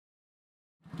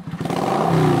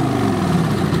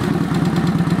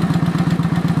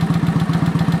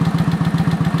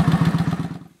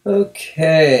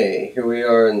Okay, here we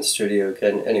are in the studio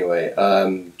again. Anyway,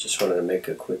 just wanted to make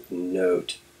a quick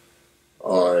note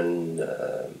on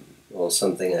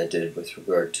something I did with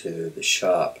regard to the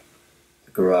shop,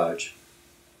 the garage.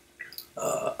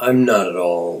 I'm not at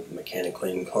all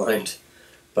mechanically inclined,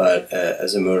 but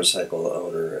as a motorcycle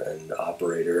owner and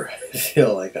operator, I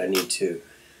feel like I need to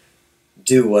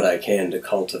do what I can to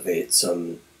cultivate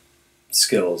some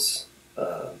skills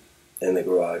in the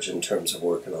garage in terms of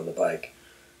working on the bike.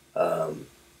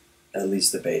 At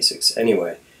least the basics.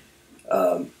 Anyway,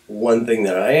 one thing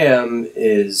that I am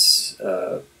is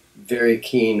very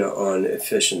keen on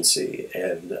efficiency,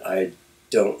 and I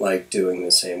don't like doing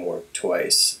the same work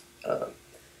twice.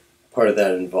 Part of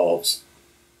that involves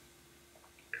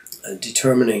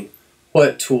determining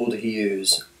what tool to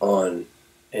use on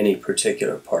any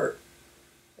particular part.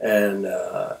 And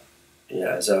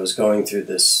as I was going through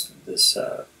this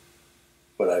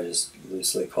what I just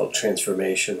loosely called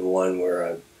transformation one, where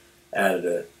I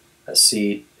added a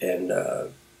seat and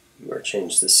or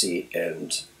changed the seat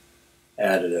and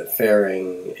added a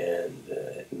fairing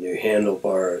and new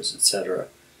handlebars, etc.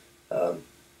 I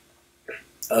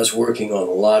was working on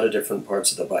a lot of different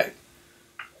parts of the bike,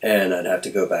 and I'd have to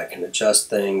go back and adjust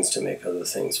things to make other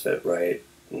things fit right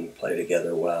and play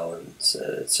together well, and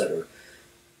etc.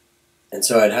 And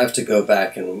so I'd have to go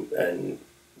back and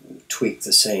tweak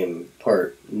the same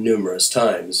part numerous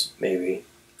times, maybe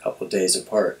a couple of days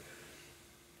apart.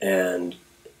 And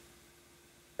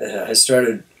I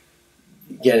started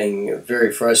getting very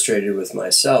frustrated with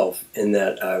myself in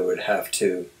that I would have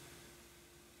to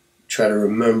try to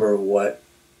remember what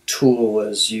tool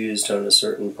was used on a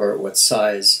certain part, what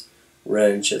size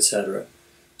wrench, etc.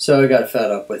 So I got fed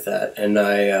up with that, and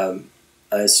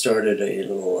I started a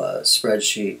little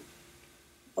spreadsheet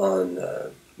on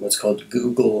what's called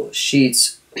Google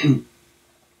Sheets.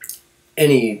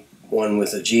 Anyone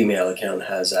with a Gmail account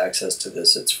has access to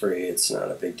this. It's free. It's not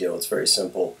a big deal. It's very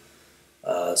simple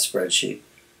spreadsheet.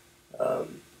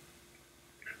 And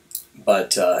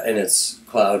it's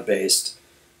cloud-based.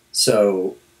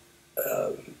 So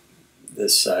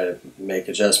I make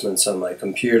adjustments on my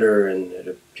computer, and it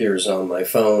appears on my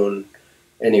phone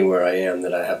anywhere I am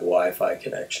that I have a Wi-Fi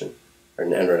connection or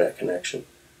an internet connection.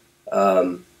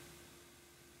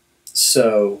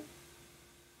 So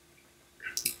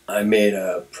I made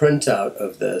a printout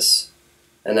of this,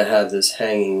 and I have this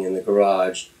hanging in the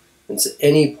garage. And so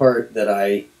any part that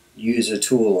I use a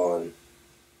tool on,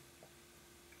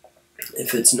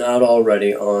 if it's not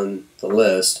already on the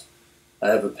list, I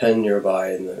have a pen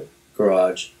nearby in the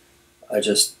garage. I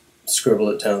just scribble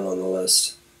it down on the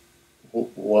list,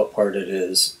 what part it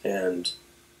is, and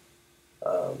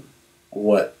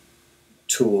what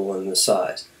tool and the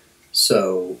size.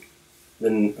 So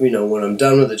then, when I'm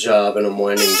done with the job and I'm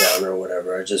winding down or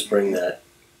whatever, I just bring that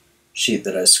sheet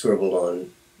that I scribbled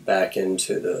on back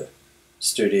into the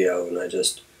studio, and I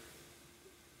just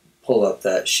pull up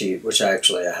that sheet, which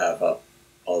actually I have up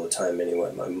all the time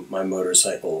anyway, my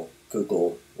motorcycle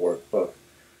Google workbook,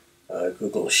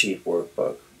 Google Sheet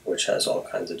workbook, which has all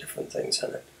kinds of different things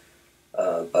in it.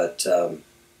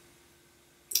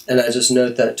 And I just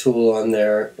note that tool on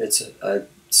there. I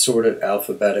sort it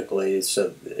alphabetically,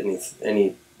 so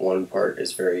any one part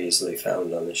is very easily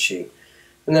found on the sheet.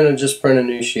 And then I just print a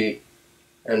new sheet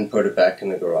and put it back in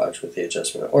the garage with the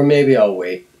adjustment. Or maybe I'll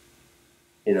wait,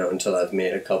 until I've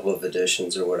made a couple of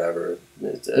additions or whatever.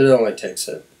 It only takes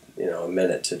a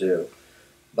minute to do.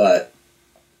 But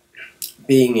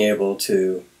being able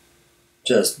to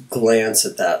just glance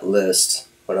at that list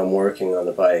when I'm working on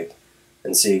the bike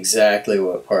and see exactly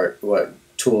what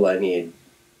tool I need,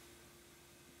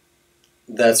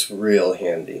 that's real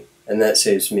handy. And that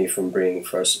saves me from being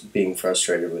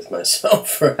frustrated with myself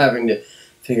for having to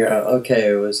figure out,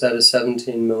 okay, was that a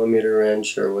 17 millimeter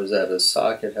wrench, or was that a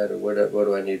socket head, or what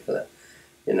do I need for that?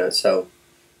 So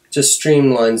just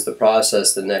streamlines the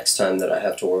process the next time that I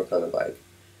have to work on the bike.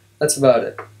 That's about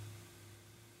it.